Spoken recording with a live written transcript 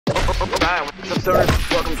Alright, what's up,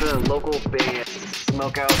 stoners? Welcome to the local band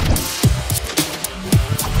Smokeout.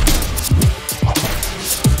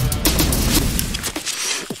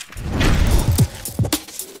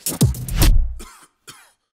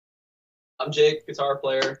 I'm Jake, guitar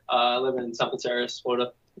player. I live in Temple Terrace,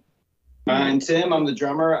 Florida. I'm Tim. I'm the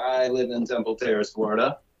drummer. I live in Temple Terrace,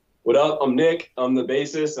 Florida. What up? I'm Nick. I'm the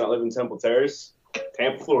bassist, and I live in Temple Terrace,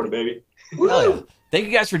 Tampa, Florida, baby. Hell yeah. Thank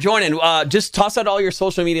you guys for joining. Just toss out all your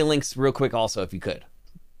social media links real quick also, if you could.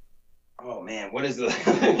 Oh, man. What is the,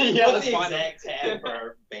 Yeah, what's the that's exact tag for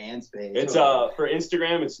our band's page? It's for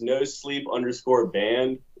Instagram, it's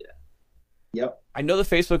nosleep_band. Yeah. Yep. I know the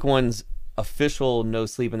Facebook one's official no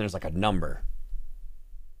sleep, and there's like a number.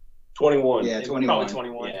 21. Yeah, 21. Probably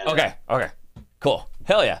 21. Yeah. Okay. Cool.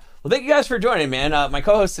 Hell yeah. Well, thank you guys for joining, man. My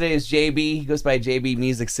co-host today is JB. He goes by JB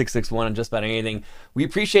Music 661 on just about anything. We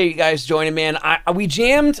appreciate you guys joining, man. We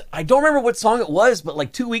jammed. I don't remember what song it was, but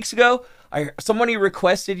like 2 weeks ago, somebody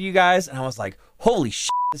requested you guys, and I was like, holy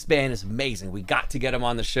shit, this band is amazing. We got to get them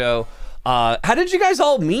on the show. How did you guys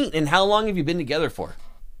all meet, and how long have you been together for?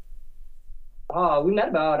 We met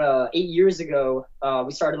about 8 years ago.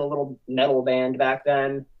 We started a little metal band back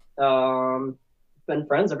then. Been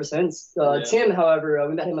friends ever since. Tim, however,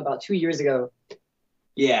 we met him about 2 years ago.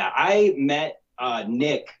 Yeah, I met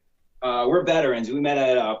Nick. We're veterans. We met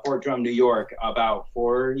at Fort Drum, New York about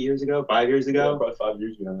 4 years ago, 5 years ago. Yeah, probably 5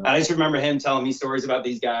 years ago now. I just remember him telling me stories about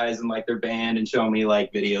these guys and like their band and showing me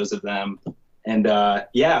like videos of them. And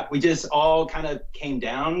yeah, we just all kind of came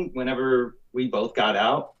down whenever we both got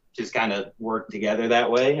out, just kind of worked together that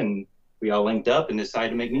way. And we all linked up and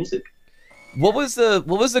decided to make music. What was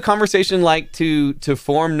the conversation like to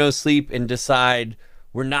form No Sleep and decide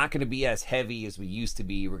we're not going to be as heavy as we used to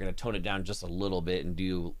be? We're going to tone it down just a little bit and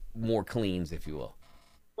do more cleans, if you will.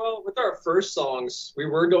 Well, with our first songs, we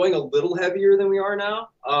were going a little heavier than we are now.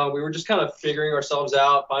 We were just kind of figuring ourselves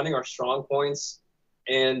out, finding our strong points,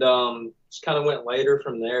 and just kind of went lighter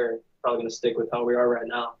from there. Probably gonna stick with how we are right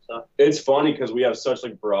now. So It's funny because we have such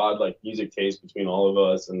like broad like music taste between all of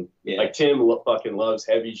us, and like Tim fucking loves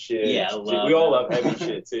heavy shit. Yeah, we all love heavy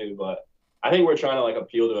shit too. But I think we're trying to like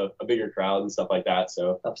appeal to a bigger crowd and stuff like that.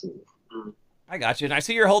 So absolutely. I got you. And I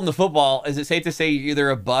see you're holding the football. Is it safe to say you're either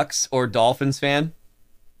a Bucks or Dolphins fan?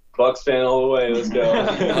 Bucks fan all the way. Let's go.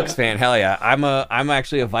 Bucks fan, hell yeah. I'm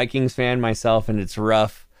actually a Vikings fan myself, and it's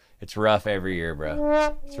rough. It's rough every year,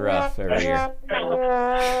 bro. It's rough every year.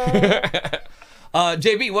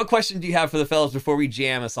 JB, what question do you have for the fellas before we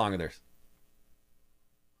jam a song of theirs?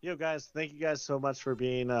 Yo, guys, thank you guys so much for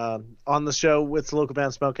being on the show with the local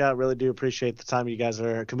band Smokeout. Really do appreciate the time you guys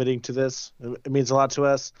are committing to this. It means a lot to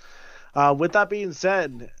us. With that being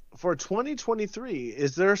said, for 2023,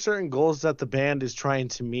 is there certain goals that the band is trying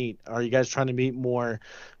to meet? Are you guys trying to meet more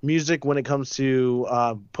music when it comes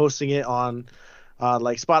to posting it on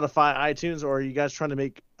like Spotify, iTunes, or are you guys trying to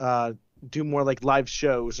make do more like live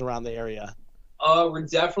shows around the area? We're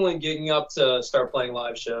definitely geeking up to start playing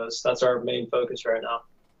live shows. That's our main focus right now.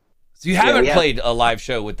 So you haven't played a live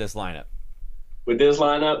show with this lineup? With this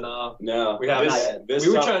lineup, no, we haven't. We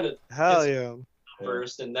were trying to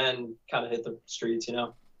first, and then kind of hit the streets. You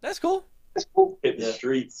know, that's cool. Hit the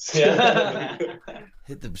streets. Yeah.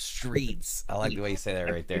 Hit the streets. I like the way you say that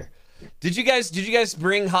right there. Did you guys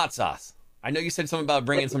bring hot sauce? I know you said something about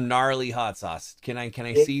bringing some gnarly hot sauce. Can I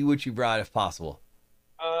see what you brought if possible?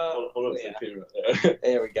 Hold up,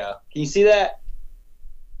 There we go. Can you see that?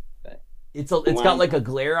 It's got like a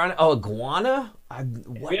glare on it. Oh, iguana?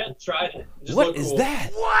 We hadn't tried it. What is that?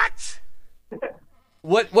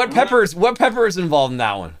 What pepper is involved in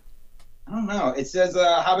that one? I don't know. It says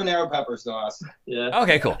habanero pepper sauce. Yeah.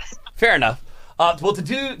 Okay, cool. Fair enough. Well, to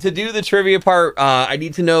do the trivia part, I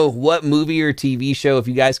need to know what movie or TV show, if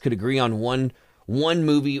you guys could agree on one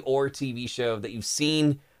movie or TV show that you've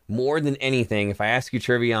seen more than anything. If I ask you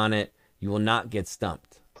trivia on it, you will not get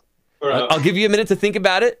stumped. I'll give you a minute to think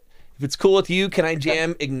about it. If it's cool with you, can I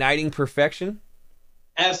jam Igniting Perfection?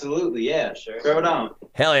 Absolutely, yeah, sure. Throw it on.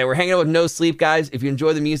 Hell yeah, we're hanging out with No Sleep, guys. If you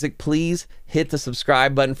enjoy the music, please hit the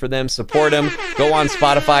subscribe button for them. Support them. Go on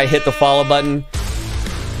Spotify, hit the follow button.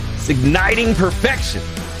 It's Igniting Perfection.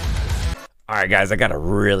 All right, guys, I got a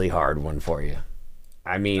really hard one for you.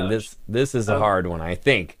 I mean, this is a hard one, I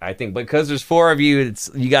think. Because there's 4 of you,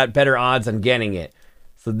 you got better odds on getting it.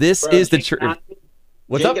 So this is the truth.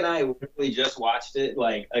 What's up? Jake and I literally just watched it,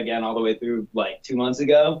 like, again, all the way through, like, 2 months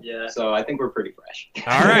ago. Yeah. So I think we're pretty fresh.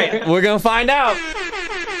 All right. We're going to find out.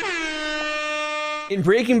 In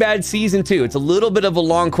Breaking Bad Season 2, it's a little bit of a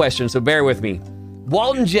long question, so bear with me.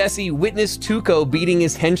 Walt and Jesse witnessed Tuco beating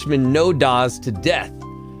his henchman No Dawes to death.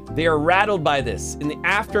 They are rattled by this. In the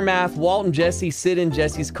aftermath, Walt and Jesse sit in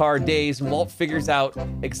Jesse's car dazed, and Walt figures out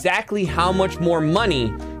exactly how much more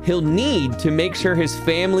money he'll need to make sure his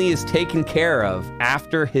family is taken care of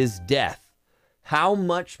after his death. How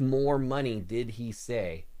much more money did he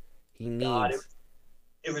say he needs? God,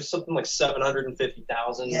 it was something like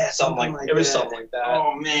 750,000. Yeah, something like it was something like that.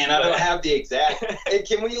 Oh man, I don't have the exact. Hey,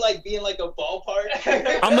 can we like be in like a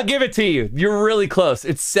ballpark? I'm gonna give it to you. You're really close.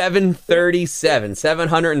 It's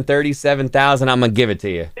 737,000. I'm gonna give it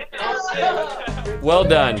to you. Well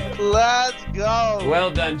done. Let's go.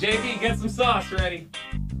 Well done. JB, get some sauce ready.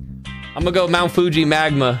 I'm gonna go Mount Fuji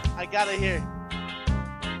Magma. I got it here.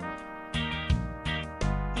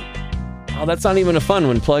 Oh, that's not even a fun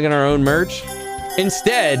one, plugging our own merch.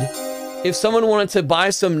 Instead, if someone wanted to buy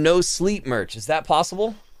some No Sleep merch, is that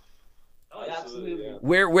possible? Oh, absolutely. Yeah.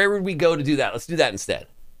 Where would we go to do that? Let's do that instead.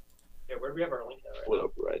 Yeah, where do we have our link at right Put now?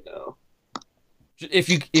 up right now. If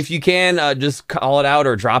you can, just call it out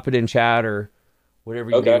or drop it in chat or whatever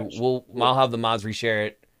you Okay. do. I'll have the mods reshare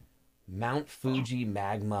it. Mount Fuji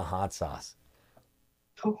Magma hot sauce.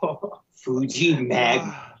 Fuji Mag.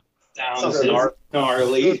 Sounds Those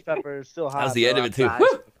gnarly. peppers still hot. That was the end of it too. Guys. Woo!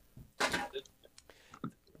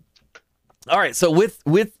 All right, so with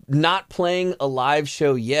not playing a live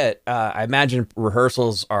show yet, I imagine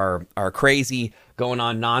rehearsals are crazy, going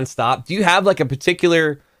on nonstop. Do you have like a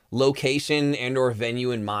particular location and or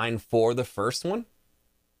venue in mind for the first one?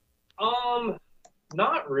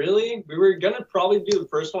 Not really. We were gonna probably do the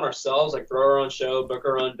first one ourselves, like throw our own show, book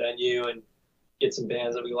our own venue, and get some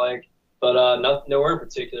bands that we like. But nowhere in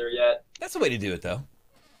particular yet. That's the way to do it, though.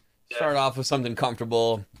 Yeah. Start off with something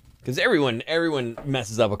comfortable, because everyone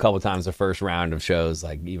messes up a couple times the first round of shows.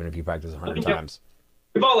 Like even if you practice 100 times.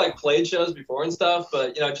 We've all like played shows before and stuff,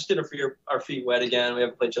 but just did our feet wet again. We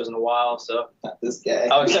haven't played shows in a while, so. Not this guy.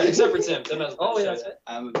 Oh, except for Tim. Tim hasn't played yeah. shows yet.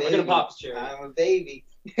 I'm a We're baby. gonna pop his cherry. I'm a baby.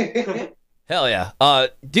 Hell yeah,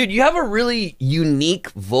 dude, you have a really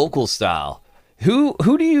unique vocal style. Who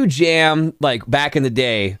do you jam like back in the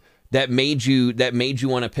day that made you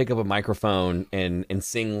want to pick up a microphone and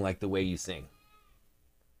sing like the way you sing?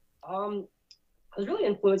 I was really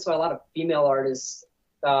influenced by a lot of female artists,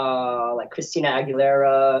 like Christina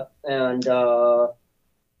Aguilera and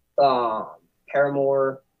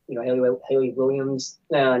Paramore, Haley Williams,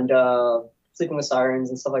 and Sleeping with Sirens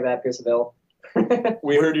and stuff like that, Pierceville.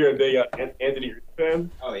 We heard you're a big Anthony Green fan.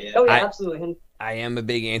 Oh yeah. Oh yeah, absolutely. I am a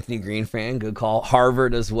big Anthony Green fan. Good call.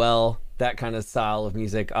 Harvard as well. That kind of style of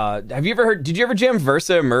music. Did you ever jam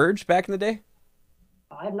Versa Emerge back in the day?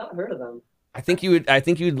 I have not heard of them. I think you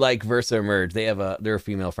would like Versa Emerge. They're a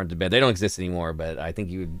female fronted band. They don't exist anymore, but I think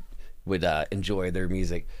you would enjoy their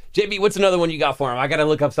music. JB, what's another one you got for him? I got to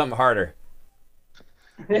look up something harder.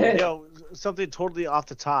 Yo, something totally off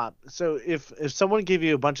the top. So if someone gave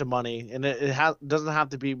you a bunch of money, and it doesn't have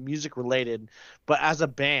to be music related, but as a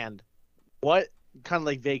band, what kind of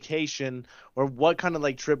like vacation or what kind of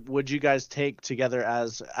like trip would you guys take together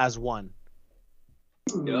as one?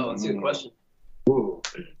 Yo, that's a good question. Ooh.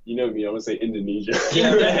 You know me, I would say Indonesia.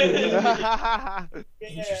 Interesting.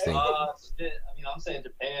 Shit. I mean, I'm saying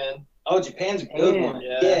Japan. Oh, Japan's a good Japan. one.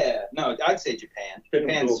 Yeah. Yeah. No, I'd say Japan.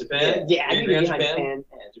 Japan's Japan? Yeah, I'd You'd be be on behind Japan? Japan.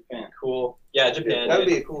 Yeah, Japan. Cool. Yeah, Japan. That would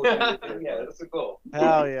yeah. be a cool thing to do. Yeah, that's a goal.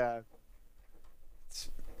 Hell yeah.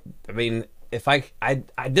 I mean, if I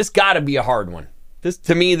this got to be a hard one. This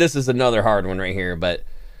is another hard one right here, but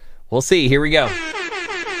we'll see. Here we go.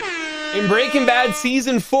 In Breaking Bad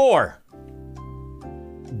season 4,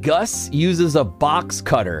 Gus uses a box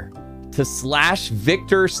cutter to slash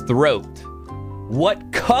Victor's throat.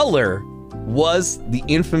 What color was the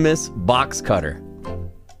infamous box cutter?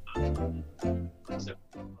 I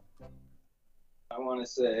want to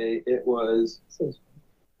say it was.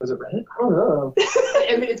 Was it red? I don't know.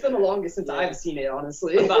 I mean, it's been the longest since Yeah. I've seen it,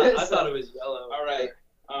 honestly. I thought it was yellow. All right.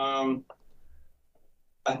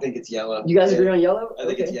 I think it's yellow. You guys agree on yellow? I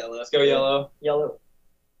think it's Okay. yellow. Let's go yellow. Yellow.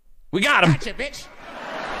 We got him.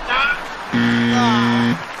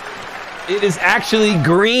 It is actually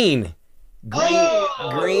green.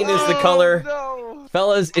 Green is the color. No.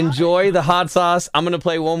 Fellas, enjoy the hot sauce. I'm going to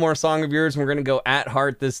play one more song of yours. We're going to go at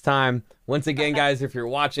heart this time. Once again, guys, if you're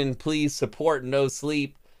watching, please support No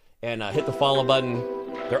Sleep and hit the follow button.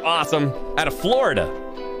 They're awesome. Out of Florida.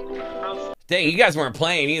 Dang, you guys weren't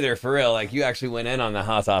playing either, for real. Like, you actually went in on the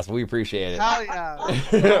hot sauce. We appreciate Hell yeah.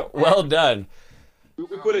 it. Well done. We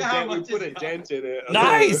put a dent in it.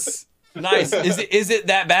 Nice. Nice. Is it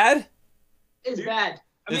that bad? It's bad.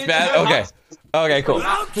 It's bad? Okay. Okay, cool.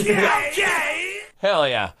 Hell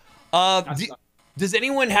yeah. Does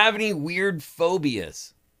anyone have any weird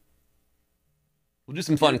phobias? We'll do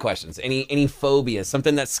some fun questions. Any phobias,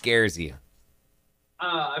 something that scares you?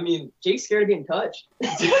 I mean, Jake's scared of being touched.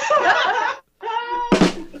 I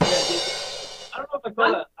don't know if I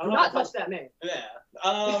call that. I Do don't know not if I- touch that man. Yeah.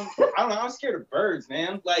 I don't know. I'm scared of birds,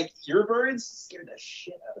 man. Like your birds scared the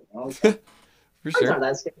shit out of me all the time. For I'm not sure.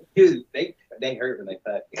 that scared. Dude, they hurt when they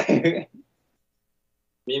peck.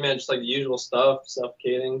 Me, man, just like the usual stuff,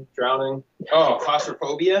 suffocating, drowning. Oh,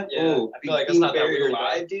 claustrophobia? Yeah, Ooh, I feel like it's being not that buried weird,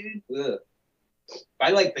 alive, dude. Ugh. If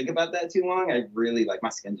I like think about that too long, I really like my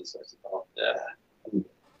skin just starts to fall. Yeah.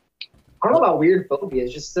 I don't know about weird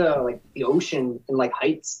phobias, just like the ocean and like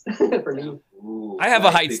heights for me. Ooh, I have a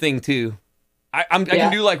like heights the- thing too. I Yeah.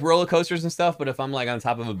 can do like roller coasters and stuff, but if I'm like on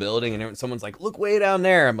top of a building and someone's like, "Look way down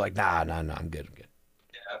there," I'm like, "Nah, I'm good.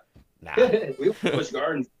 Nah." We went to Busch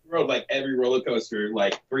Gardens. We rode like every roller coaster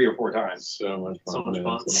like 3 or 4 times. So much fun. So much man.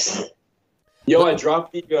 fun. So much fun. Yo, I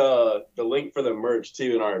dropped the link for the merch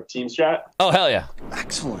too in our team chat. Oh hell yeah!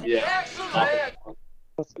 Yeah.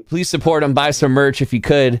 Please support them. Buy some merch if you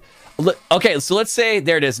could. Okay, so let's say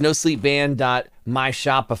there it is.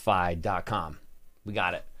 NoSleepBand.myshopify.com. We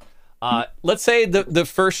got it. Let's say the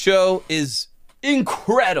first show is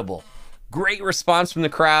incredible. Great response from the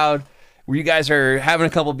crowd. Where you guys are having a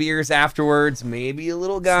couple beers afterwards, maybe a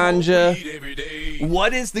little ganja.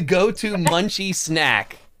 What is the go-to munchie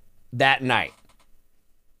snack that night?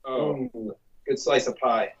 Oh, good slice of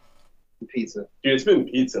pie. And pizza. Dude, it's been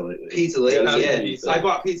pizza lately. Pizza lately, Yeah, it's yeah. been pizza. I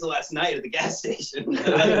bought pizza last night at the gas station.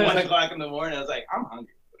 At 1 o'clock in the morning, I was like, I'm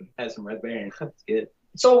hungry. Had some Red Baron. It's good.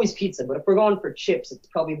 It's always pizza, but if we're going for chips, it's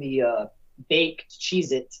probably the baked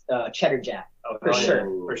Cheez-It cheddar jack. Oh, For hell yeah,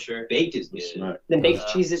 sure. For sure. Baked is good. Smart. Then baked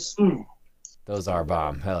Cheez-It. Those are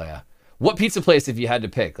bomb. Hell yeah. What pizza place if you had to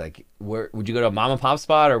pick? Like, where would you go to a mom and pop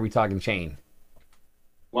spot, or are we talking chain?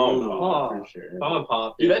 Mom, Oh. for sure. Mom and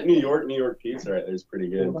pop. Dude, that New York pizza right there is pretty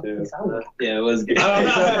good too. Yeah, it was good.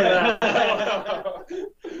 I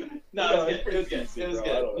No, it was good. Pizza, It was bro. I good.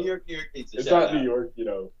 don't know. New York pizza. It's shout not out. New York, you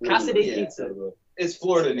know. Casa de Yeah. pizza. It's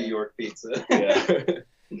Florida, New York pizza. Yeah.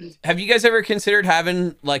 Have you guys ever considered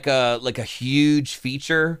having like a huge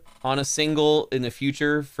feature on a single in the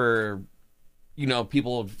future for, you know,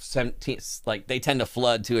 people like they tend to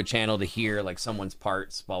flood to a channel to hear like someone's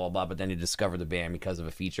parts, blah blah blah, but then you discover the band because of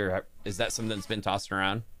a feature. Is that something that's been tossed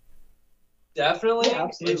around? Definitely. Yeah,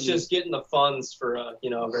 absolutely. It's just getting the funds for a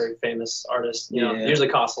very famous artist. You know, Yeah. usually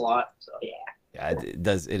costs a lot. So. Yeah, it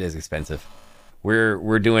does. It is expensive.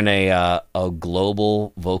 We're doing a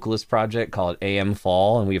global vocalist project called AM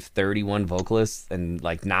Fall, and we have 31 vocalists, and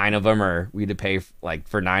like 9 of them we had to pay like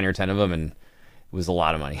for 9 or 10 of them, and it was a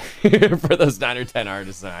lot of money for those 9 or 10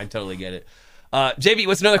 artists. And I totally get it. JB,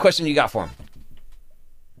 what's another question you got for him?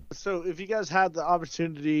 So, if you guys had the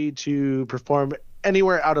opportunity to perform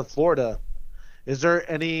anywhere out of Florida, is there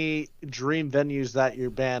any dream venues that your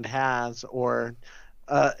band has, or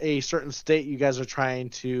a certain state you guys are trying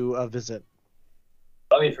to visit?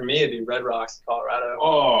 I mean, for me, it'd be Red Rocks, Colorado.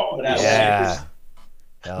 Oh, That's Yeah.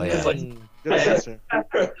 Hell yeah. Good answer. How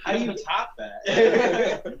do you top that?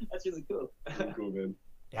 That's really cool. Cool, man.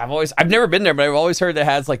 Yeah, I've never been there, but I've always heard that it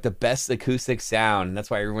has like the best acoustic sound. And that's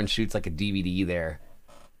why everyone shoots like a DVD there.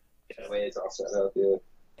 The way it's all set up, yeah.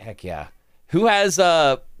 Heck yeah. Who has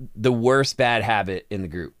the worst bad habit in the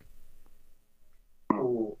group?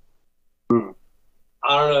 Ooh.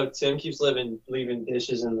 I don't know. Tim keeps leaving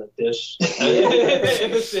dishes in the dish.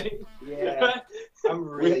 In the sink. Yeah. I'm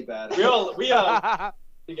really bad at We it. all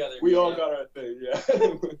together. We all got our thing, yeah.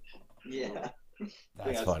 Yeah.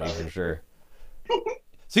 That's Yeah, funny that's for sure.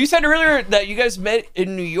 So you said earlier that you guys met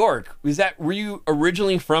in New York. Were you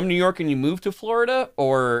originally from New York and you moved to Florida,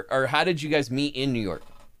 or how did you guys meet in New York?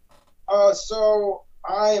 So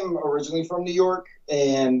I'm originally from New York,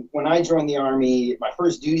 and when I joined the Army, my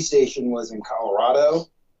first duty station was in Colorado,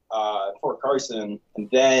 Fort Carson, and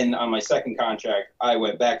then on my second contract, I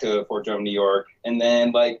went back to Fort Drum, New York, and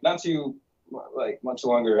then not too much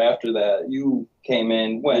longer after that, you came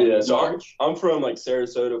in when Yeah, so March. I'm from like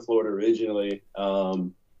Sarasota, Florida originally.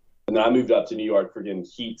 And then I moved up to New York for getting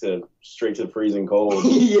heat straight to freezing cold.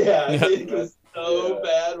 Yeah, Yeah. it was so Yeah.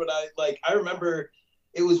 bad when I remember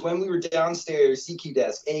it was when we were downstairs, CQ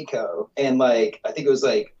desk, ACO, and I think it was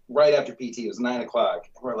right after PT, it was 9 o'clock.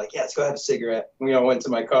 And we're like, yeah, let's go have a cigarette. And we all went to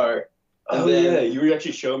my car. And Oh then, yeah, you were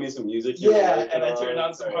actually showing me some music. you were Yeah, working and I turned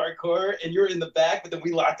on some hardcore, and you were in the back, but then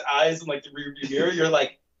we locked eyes in the rearview mirror. You're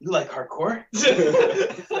like, you like hardcore?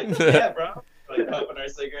 Like, yeah, bro. Popping our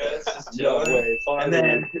cigarettes, just No chilling. way, And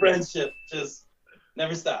then friendship just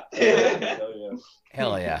never stopped. Hell yeah.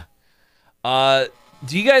 Hell yeah.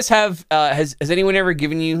 Do you guys have has anyone ever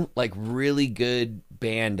given you like really good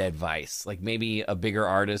band advice? Like maybe a bigger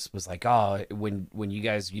artist was like, oh, when you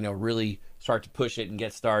guys, you know, really start to push it and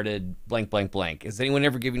get started, blank, blank, blank. Has anyone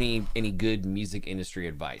ever given any good music industry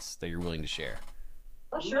advice that you're willing to share?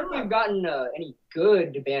 Not sure if we've gotten any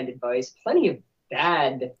good band advice. Plenty of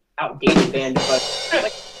bad, outdated band advice.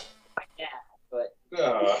 Like my dad, but.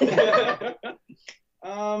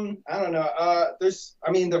 I don't know.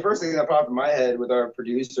 The first thing that popped in my head with our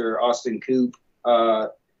producer, Austin Coop,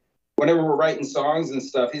 whenever we're writing songs and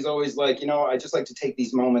stuff, he's always like, you know, I just like to take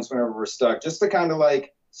these moments whenever we're stuck, just to kind of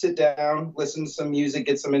like sit down, listen to some music,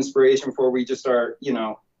 get some inspiration before we just start, you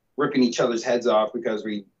know, ripping each other's heads off because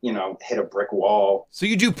we, you know, hit a brick wall. So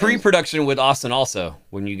you do pre-production with Austin also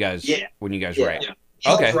when you guys write? Yeah. He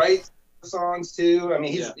Okay. writes songs too. I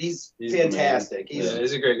mean, he's fantastic.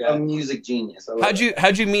 He's a great guy. A music genius.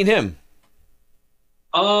 How'd you meet him?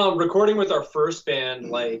 Recording with our first band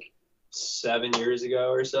like 7 years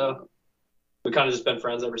ago or so. We kind of just been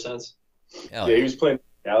friends ever since. Yeah, he was playing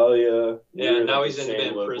Dahlia. Yeah, now he's in the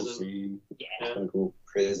band Prison. Scene. Yeah. It's kind of cool.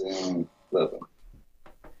 Prison. Love him.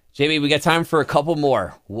 Jamie, we got time for a couple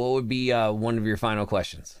more. What would be one of your final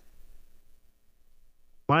questions?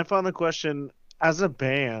 My final question, as a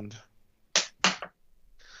band,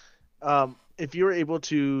 if you were able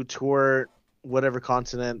to tour whatever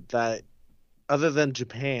continent that, other than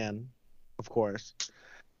Japan, of course,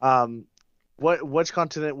 which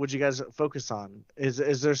continent would you guys focus on?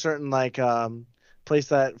 Is there a certain like place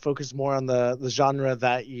that focus more on the genre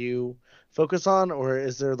that you focus on, or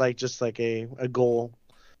is there like just like a goal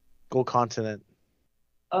continent?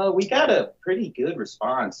 We got a pretty good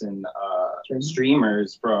response in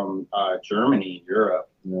streamers from Germany, Europe.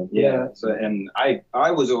 Yeah. So, and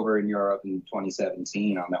I was over in Europe in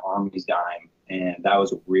 2017 on the Army's dime, and that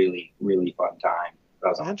was a really, really fun time. That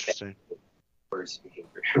was interesting. Worst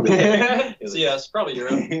behavior. So yeah, it's probably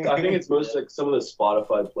Europe. I think it's most like some of the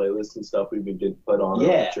Spotify playlists and stuff we've been getting put on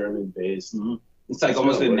German based. Mm-hmm. It's like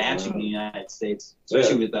almost been matching the United States,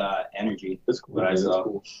 especially with energy. That's cool. What I saw.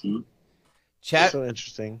 Cool. Mm-hmm. Chat, so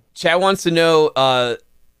interesting. Chat wants to know,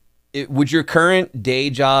 would your current day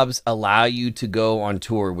jobs allow you to go on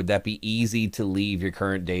tour? Would that be easy to leave your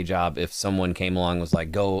current day job if someone came along and was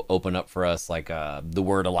like, go open up for us, like The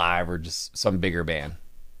Word Alive or just some bigger band?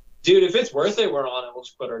 Dude, if it's worth it, we're on it. We'll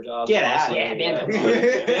just quit our jobs. Get out. Yeah,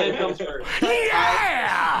 band comes first.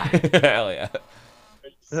 Yeah! Hell yeah.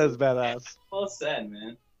 That's badass. Well said,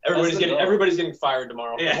 man. Everybody's getting fired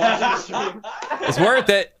tomorrow. Yeah. It's worth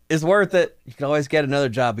it. It's worth it. You can always get another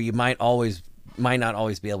job, but you might not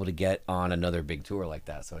always be able to get on another big tour like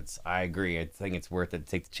that. So I agree. I think it's worth it to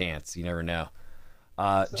take the chance. You never know.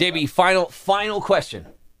 JB, final question.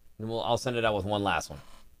 And I'll send it out with one last one.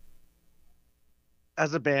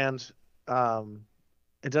 As a band,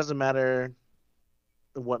 it doesn't matter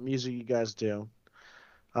what music you guys do.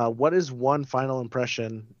 What is one final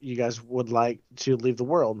impression you guys would like to leave the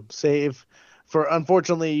world? Say if,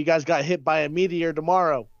 unfortunately, you guys got hit by a meteor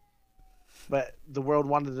tomorrow, but the world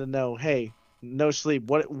wanted to know, hey, no sleep.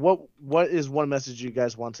 What is one message you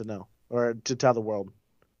guys want to know or to tell the world?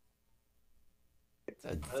 It's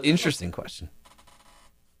an interesting question.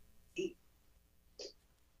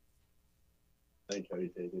 I think how you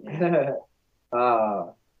take it.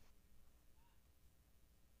 Wow.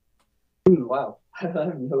 I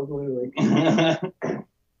have no clue.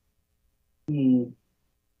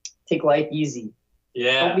 Take life easy.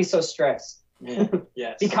 Yeah. Don't be so stressed.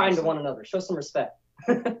 Yes. Be kind to one another. Show some respect.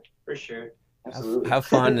 For sure. Absolutely. Have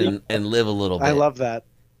fun and live a little bit. I love that.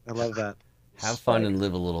 Have fun and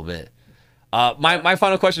live a little bit. My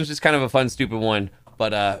final question is just kind of a fun, stupid one.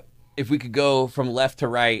 But if we could go from left to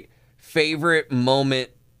right, favorite moment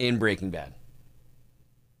in Breaking Bad?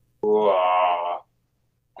 Whoa.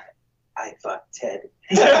 I fucked Ted.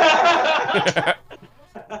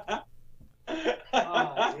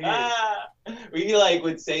 We like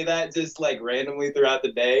would say that just like randomly throughout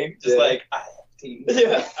the day, just like I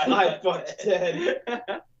fucked Ted.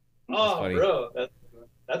 Oh, funny. bro,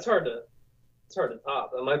 that's hard to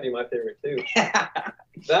top. That might be my favorite too.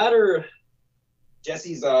 That or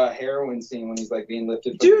Jesse's heroin scene when he's like being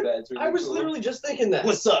lifted from dude, the bed. It's really I was cool. literally just thinking that.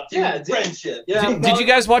 What's up, dude? Yeah, dude. Friendship. Yeah. Did you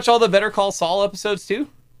guys watch all the Better Call Saul episodes too?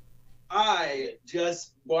 I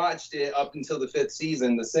just watched it up until the 5th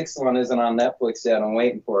season. The 6th one isn't on Netflix yet. I'm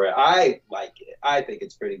waiting for it. I like it. I think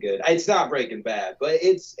it's pretty good. It's not Breaking Bad, but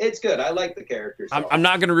it's good. I like the characters. I'm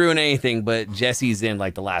not gonna ruin anything, but Jesse's in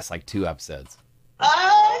like the last 2 episodes.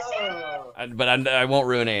 Oh. But I won't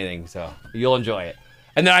ruin anything, so you'll enjoy it.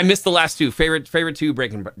 And then I missed the last 2 favorite 2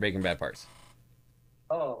 Breaking Bad parts.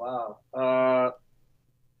 Oh wow.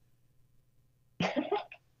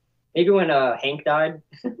 Maybe when Hank died.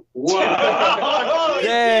 Whoa!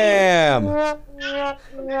 Damn.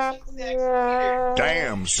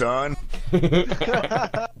 Damn, son.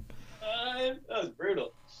 That was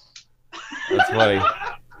brutal. That's funny.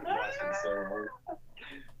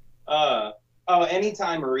 Oh,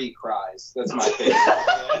 anytime Marie cries, that's my favorite.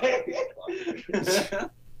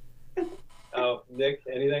 Oh, Nick,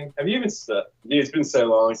 anything? Have you even Dude, it's been so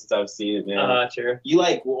long since I've seen it, man. Sure. You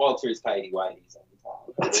like Walter's tidy whities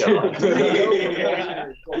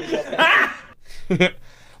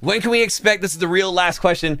When can we expect, this is the real last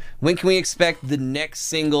question, when can we expect the next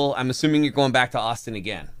single? I'm assuming you're going back to Austin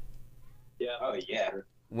again. Yeah. Oh yeah.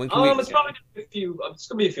 When can we It's probably it's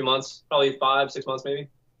gonna be a few months, probably 5-6 months maybe.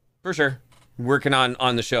 For sure. Working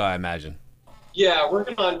on the show, I imagine. Yeah,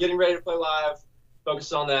 working on getting ready to play live,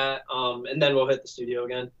 focus on that, and then we'll hit the studio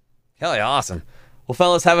again. Hell yeah, awesome. Well,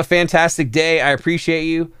 fellas, have a fantastic day. I appreciate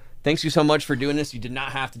you. Thanks you so much for doing this. You did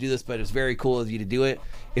not have to do this, but it's very cool of you to do it.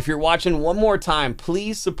 If you're watching one more time,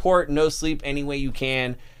 please support No Sleep any way you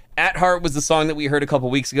can. At Heart was the song that we heard a couple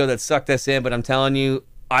weeks ago that sucked us in, but I'm telling you,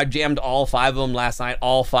 I jammed all 5 of them last night.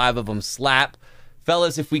 All 5 of them slap.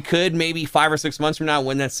 Fellas, if we could, maybe 5 or 6 months from now,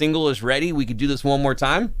 when that single is ready, we could do this one more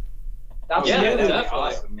time. Absolutely. Yeah, definitely.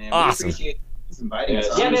 Awesome, man. Awesome. We appreciate you inviting us.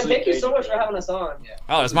 Yeah, man, thank you so much for having us on. Yeah.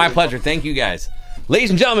 Oh, it's my pleasure. Thank you guys.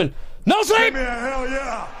 Ladies and gentlemen, No Sleep! Hell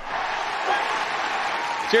yeah.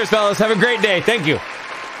 Cheers, fellas. Have a great day. Thank you.